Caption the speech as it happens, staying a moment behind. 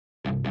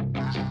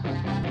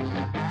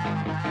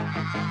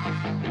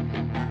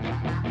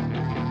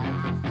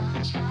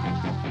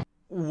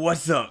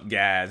What's up,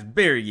 guys?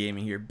 Barry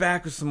Gaming here,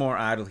 back with some more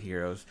Idle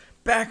Heroes,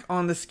 back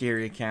on the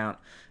Skerei account.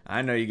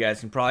 I know you guys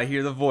can probably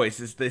hear the voice.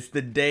 It's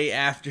the day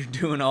after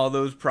doing all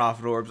those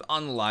profit orbs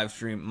on the live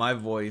stream. My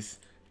voice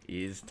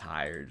is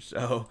tired,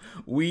 so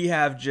we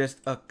have just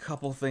a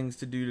couple things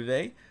to do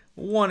today.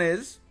 One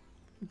is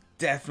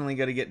definitely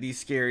got to get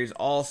these Skereis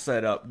all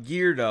set up,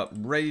 geared up,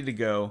 ready to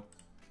go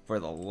for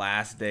the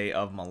last day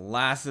of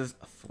Malassa's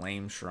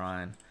Flame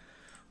Shrine.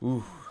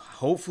 Ooh.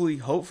 Hopefully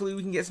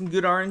we can get some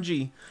good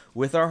RNG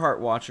with our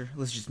Heart Watcher.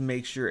 Let's just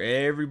make sure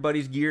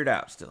everybody's geared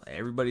out still.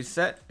 Everybody's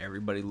set.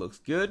 Everybody looks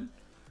good.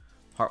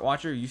 Heart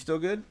Watcher, you still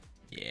good?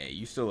 Yeah,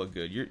 you still look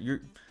good.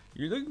 You're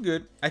looking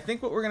good. I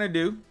think what we're gonna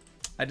do,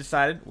 I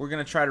decided we're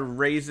gonna try to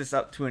raise this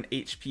up to an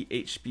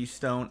HP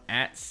stone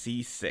at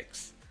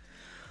C6.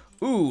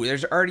 Ooh,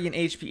 there's already an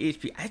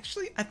HP.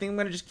 Actually, I think I'm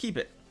gonna just keep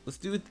it. Let's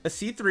do a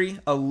C3,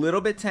 a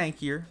little bit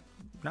tankier.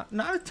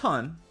 Not a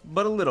ton,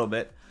 but a little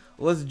bit.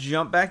 Let's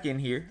jump back in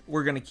here.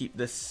 We're going to keep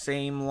the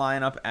same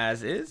lineup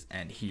as is,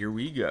 and here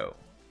we go.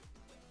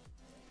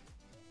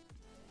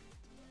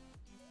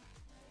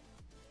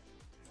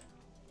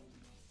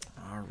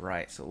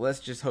 Alright, so let's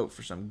just hope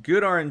for some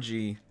good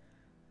RNG.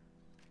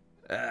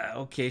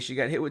 Okay, she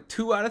got hit with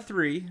 2 out of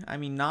 3. I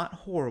mean, not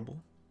horrible.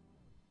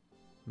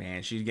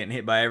 Man, she's getting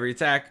hit by every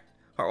attack.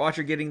 Heart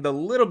Watcher getting the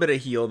little bit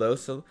of heal, though,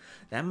 so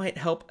that might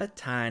help a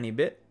tiny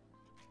bit.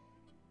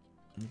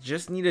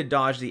 Just need to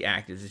dodge the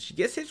actives. If she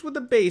gets hit with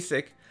a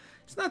basic,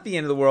 it's not the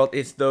end of the world.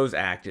 It's those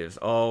actives.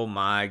 Oh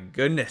my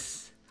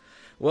goodness.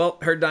 Well,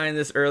 her dying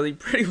this early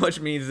pretty much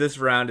means this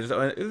round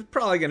is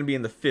probably going to be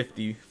in the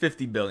 50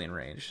 billion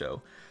range.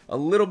 So a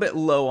little bit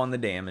low on the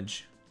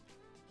damage.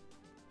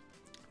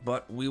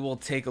 But we will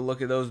take a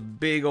look at those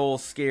big old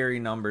scary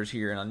numbers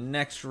here in the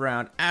next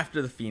round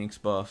after the Phoenix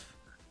buff.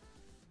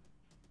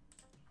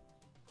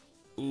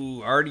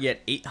 Ooh, already at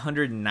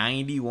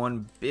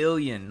 891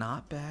 billion.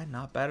 Not bad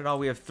at all.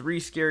 We have 3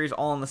 Skereis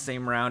all in the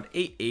same round.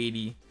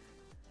 880.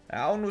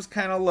 That one was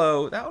kind of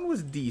low. That one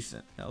was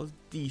decent.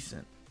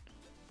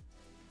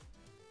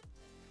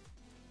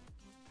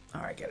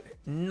 Alright, got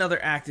another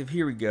active.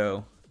 Here we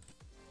go.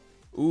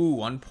 Ooh,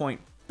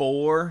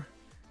 1.4.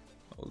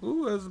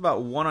 Ooh, that was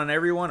about 1 on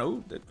everyone.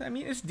 Ooh, I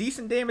mean, it's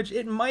decent damage.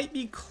 It might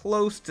be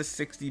close to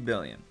 60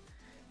 billion.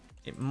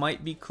 It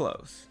might be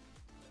close.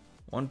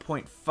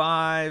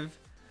 1.5.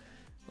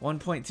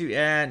 1.2,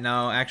 yeah,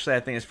 no, actually I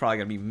think it's probably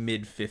going to be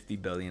mid 50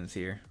 billions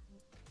here.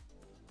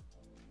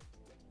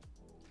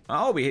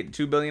 Oh, we hit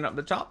 2 billion up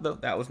the top though.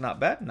 That was not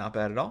bad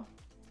at all.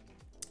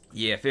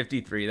 Yeah,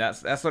 53,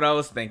 that's what I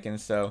was thinking.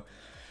 So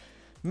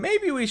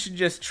maybe we should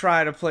just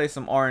try to play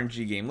some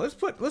RNG game. Let's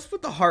put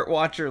the Heart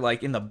Watcher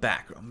like in the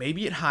background.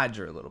 Maybe it hides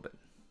her a little bit.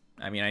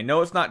 I mean, I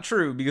know it's not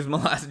true because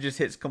Malassa just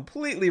hits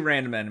completely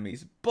random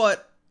enemies,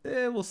 but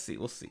we'll see.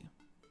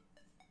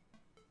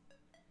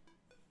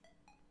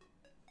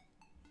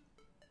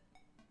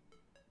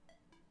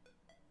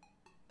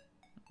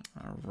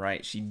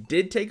 Alright, she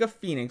did take a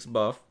Phoenix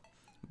buff,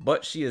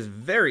 but she is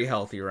very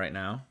healthy right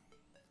now.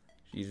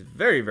 She's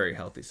very, very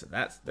healthy, so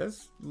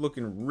that's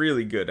looking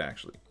really good,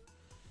 actually.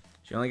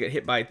 She only got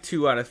hit by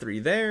 2 out of 3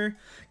 there.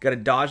 Gotta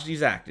dodge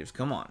these actives,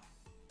 come on.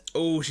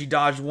 Oh, she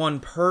dodged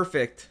one,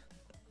 perfect.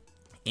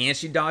 And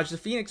she dodged the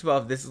Phoenix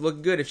buff. This is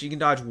looking good. If she can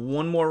dodge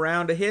one more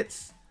round of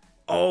hits.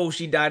 Oh,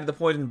 she died of the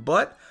poison,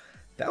 but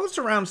that was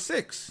to round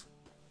 6.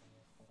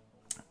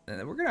 And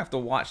we're going to have to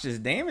watch this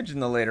damage in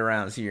the later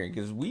rounds here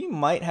because we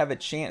might have a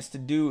chance to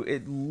do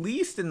at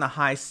least in the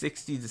high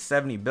 60 to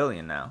 70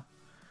 billion now.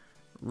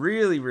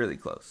 Really, really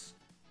close.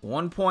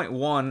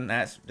 1.1,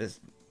 that's just,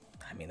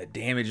 I mean, the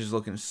damage is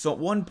looking so,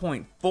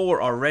 1.4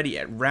 already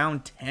at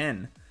round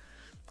 10.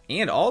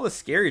 And all the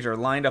Skereis are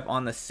lined up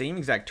on the same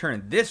exact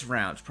turn. This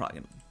round's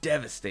probably going to be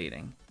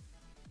devastating.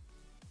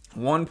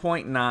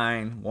 1.9,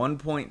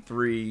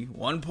 1.3,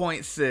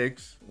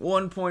 1.6,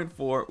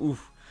 1.4,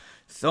 oof,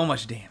 so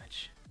much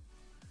damage.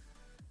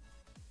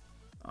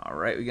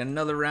 Alright, we got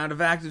another round of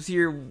actives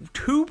here.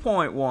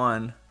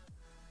 2.1.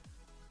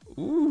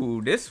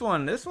 Ooh, this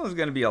one's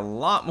going to be a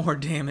lot more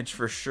damage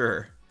for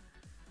sure.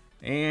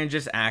 And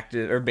just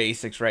active, or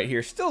basics right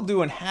here. Still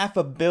doing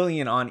 500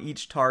 million on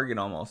each target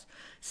almost.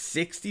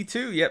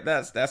 62, yep,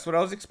 that's what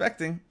I was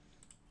expecting.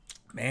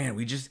 Man,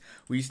 we just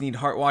need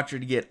Heart Watcher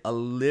to get a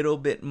little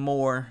bit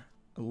more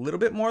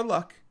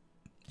luck.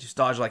 Just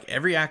dodge like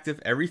every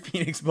active, every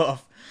Phoenix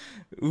buff.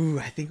 Ooh,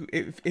 I think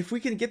if we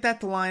can get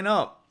that to line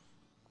up,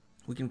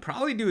 we can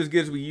probably do as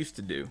good as we used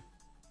to do.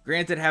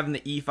 Granted, having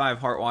the E5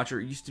 Heart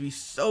Watcher used to be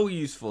so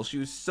useful. She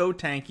was so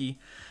tanky.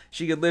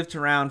 She could live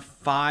to round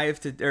around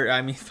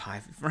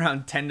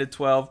 10 to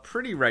 12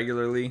 pretty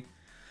regularly.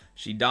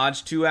 She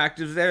dodged 2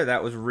 actives there.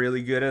 That was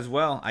really good as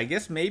well. I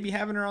guess maybe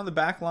having her on the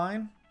back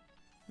line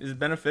is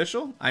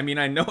beneficial. I mean,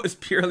 I know it's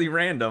purely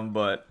random,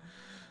 but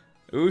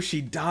ooh,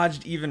 she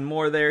dodged even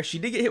more there. She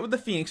did get hit with the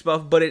Phoenix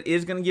buff, but it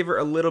is going to give her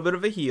a little bit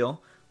of a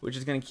heal, which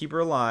is going to keep her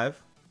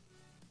alive.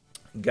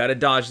 Gotta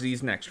dodge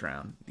these next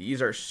round.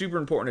 These are super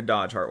important to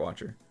dodge, Heart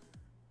Watcher.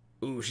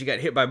 Ooh, she got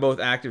hit by both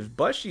actives,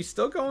 but she's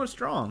still going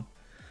strong.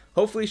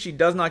 Hopefully she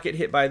does not get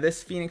hit by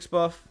this Phoenix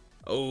buff.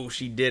 Oh,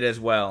 she did as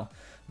well.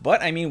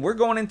 But, I mean, we're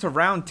going into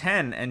round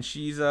 10, and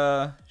she's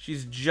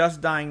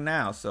just dying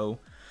now. So,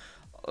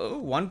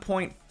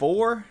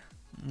 1.4,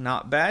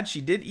 not bad.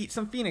 She did eat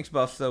some Phoenix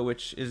buffs, though,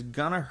 which is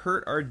gonna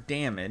hurt our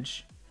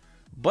damage.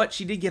 But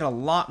she did get a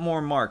lot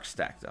more marks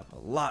stacked up. A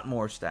lot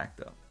more stacked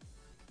up.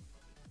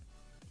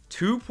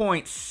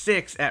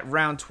 2.6 at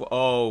round 12.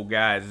 Oh,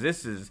 guys,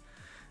 this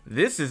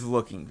is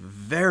looking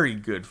very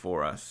good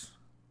for us.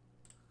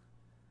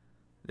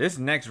 This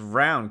next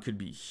round could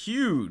be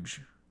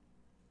huge.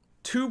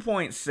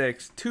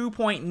 2.6,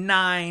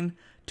 2.9,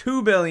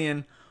 2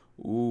 billion.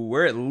 Ooh,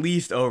 we're at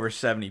least over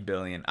 70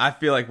 billion. I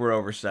feel like we're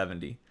over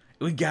 70.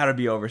 We gotta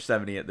be over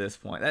 70 at this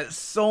point. That's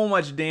so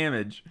much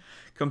damage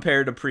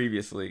compared to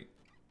previously.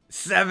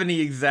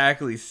 70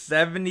 exactly.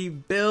 70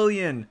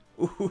 billion.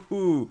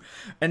 Ooh.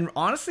 And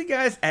honestly,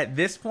 guys, at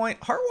this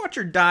point,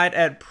 Heartwatcher died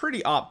at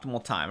pretty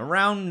optimal time.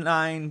 Around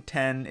 9,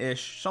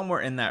 10-ish,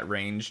 somewhere in that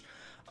range.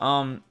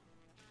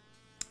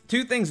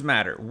 Two things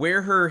matter.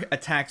 Where her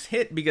attacks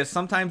hit, because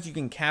sometimes you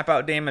can cap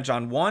out damage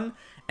on one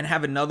and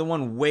have another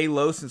one way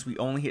low since we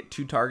only hit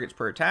 2 targets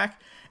per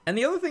attack. And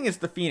the other thing is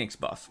the Phoenix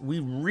buffs. We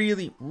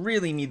really,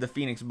 really need the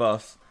Phoenix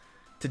buffs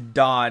to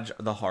dodge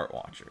the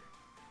Heartwatcher.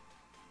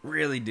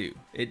 Really do.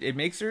 It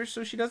makes her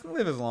so she doesn't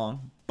live as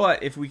long.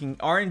 But if we can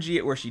RNG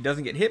it where she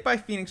doesn't get hit by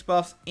Phoenix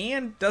buffs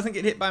and doesn't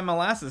get hit by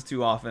Molasses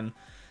too often,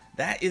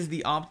 that is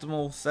the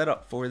optimal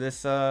setup for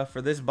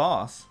this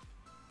boss.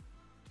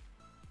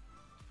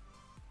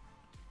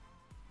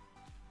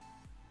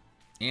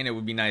 And it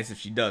would be nice if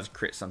she does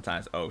crit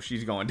sometimes. Oh,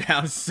 she's going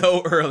down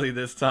so early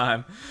this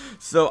time.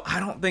 So I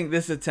don't think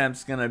this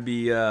attempt's gonna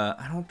be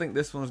I don't think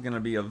this one's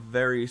gonna be a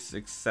very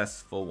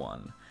successful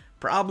one.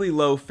 Probably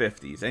low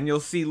 50s. And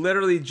you'll see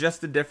literally just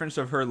the difference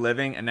of her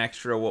living an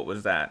extra, what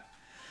was that?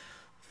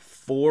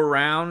 4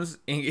 rounds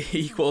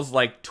equals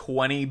like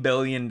 20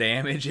 billion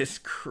damage. It's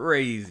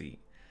crazy.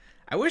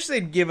 I wish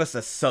they'd give us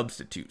a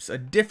substitute, a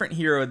different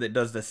hero that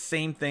does the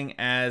same thing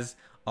as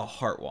a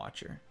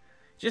Heartwatcher.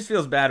 Just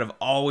feels bad of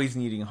always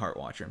needing a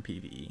Heartwatcher in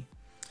PvE.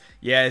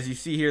 Yeah, as you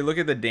see here, look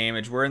at the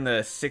damage. We're in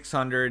the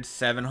 600,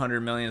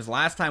 700 millions.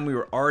 Last time we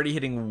were already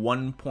hitting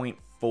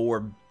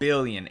 1.4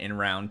 billion in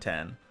round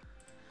 10.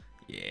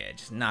 Yeah,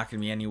 just not going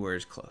to be anywhere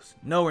as close.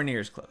 Nowhere near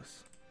as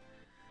close.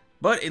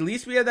 But at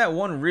least we had that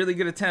one really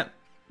good attempt,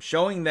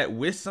 showing that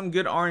with some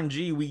good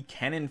RNG, we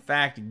can in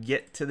fact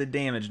get to the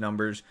damage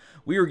numbers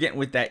we were getting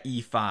with that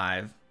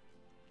E5.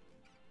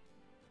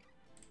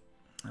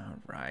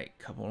 Alright,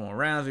 couple more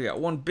rounds. We got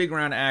one big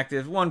round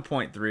active,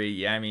 1.3.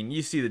 Yeah, I mean,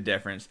 you see the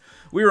difference.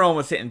 We were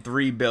almost hitting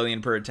 3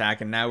 billion per attack,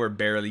 and now we're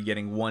barely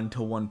getting 1 to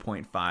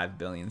 1.5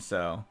 billion.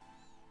 So,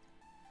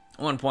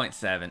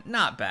 1.7.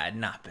 Not bad,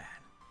 not bad.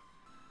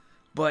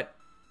 But,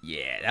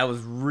 yeah, that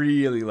was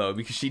really low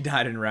because she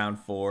died in round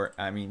 4.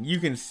 I mean, you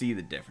can see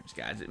the difference,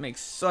 guys. It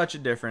makes such a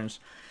difference.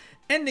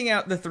 Ending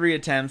out the 3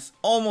 attempts,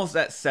 almost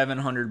at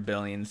 700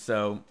 billion.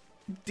 So,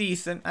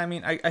 decent. I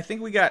mean, I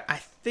think we got, I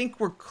think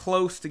we're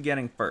close to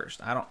getting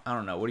first. I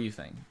don't know. What do you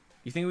think?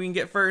 You think we can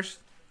get first?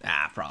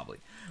 Probably.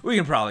 We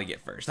can probably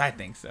get first. I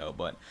think so.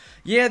 But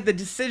yeah, the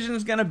decision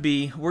is going to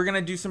be, we're going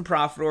to do some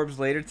Prophet Orbs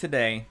later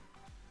today.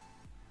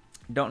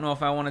 Don't know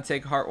if I want to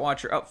take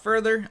Heartwatcher up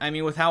further. I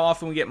mean, with how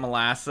often we get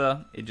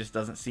Malassa, it just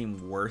doesn't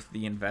seem worth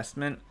the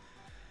investment.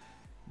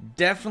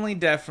 Definitely,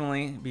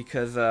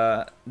 because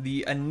a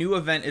new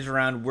event is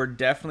around. We're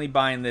definitely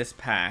buying this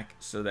pack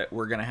so that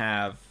we're going to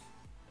have,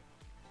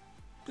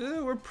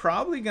 we're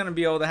probably going to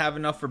be able to have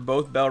enough for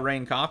both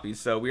Belrain copies.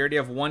 So we already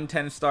have one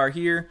 10-star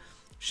here.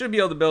 Should be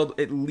able to build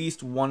at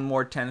least one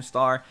more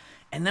 10-star.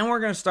 And then we're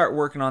going to start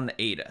working on the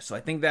Ada. So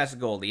I think that's the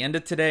goal. The end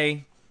of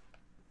today.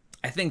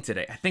 I think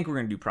we're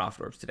going to do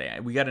Prophet Orbs today.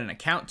 We got an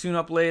account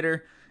tune-up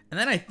later. And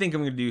then I think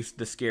I'm going to do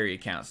the Skerei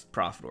accounts,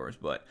 Prophet Orbs.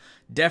 But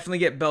definitely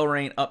get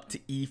Belrain up to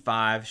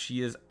E5.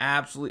 She is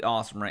absolutely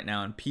awesome right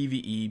now in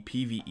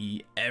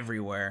PvE,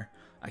 everywhere.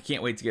 I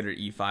can't wait to get her to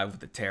E5 with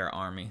the Skerei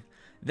Army.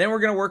 Then we're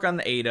going to work on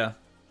the Ada.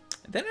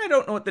 Then I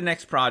don't know what the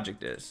next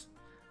project is.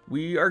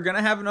 We are going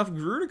to have enough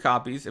Garuda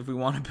copies if we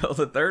want to build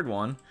a third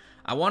one.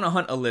 I want to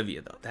hunt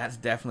Olivia, though. That's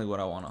definitely what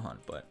I want to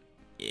hunt. But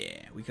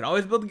yeah, we could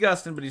always build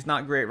Gustin, but he's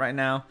not great right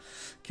now.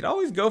 Could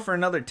always go for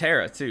another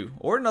Terra, too.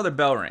 Or another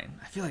Belrain.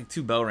 I feel like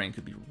 2 Belrain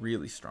could be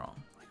really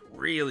strong. Like,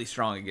 really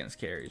strong against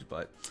carries.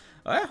 But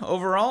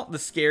overall, the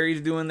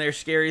Skereis doing their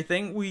scary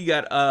thing. We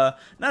got,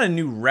 not a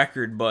new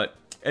record, but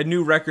a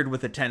new record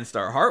with a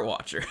 10-star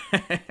Heartwatcher.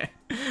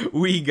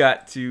 We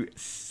got to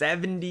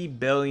 70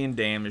 billion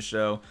damage,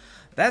 so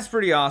that's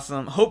pretty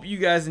awesome. Hope you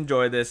guys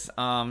enjoy this.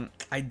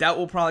 I doubt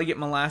we'll probably get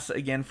Malassa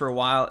again for a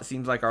while. It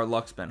seems like our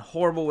luck's been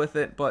horrible with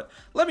it, but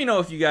let me know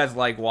if you guys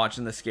like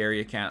watching the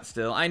Skerei account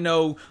still. I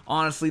know,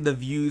 honestly, the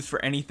views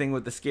for anything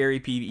with the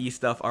Skerei PvE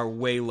stuff are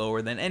way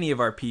lower than any of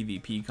our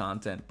PvP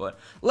content, but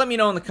let me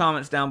know in the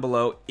comments down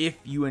below if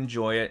you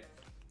enjoy it.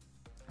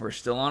 We're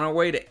still on our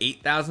way to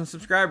 8,000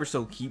 subscribers,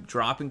 so keep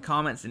dropping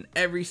comments in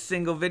every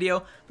single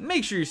video.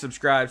 Make sure you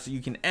subscribe so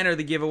you can enter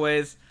the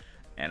giveaways,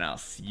 and I'll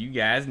see you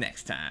guys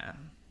next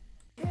time.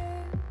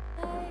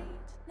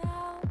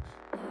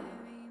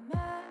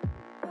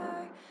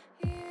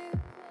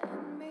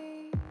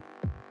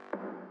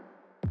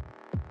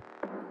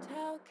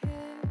 how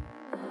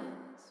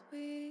careless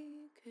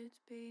we could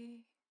be.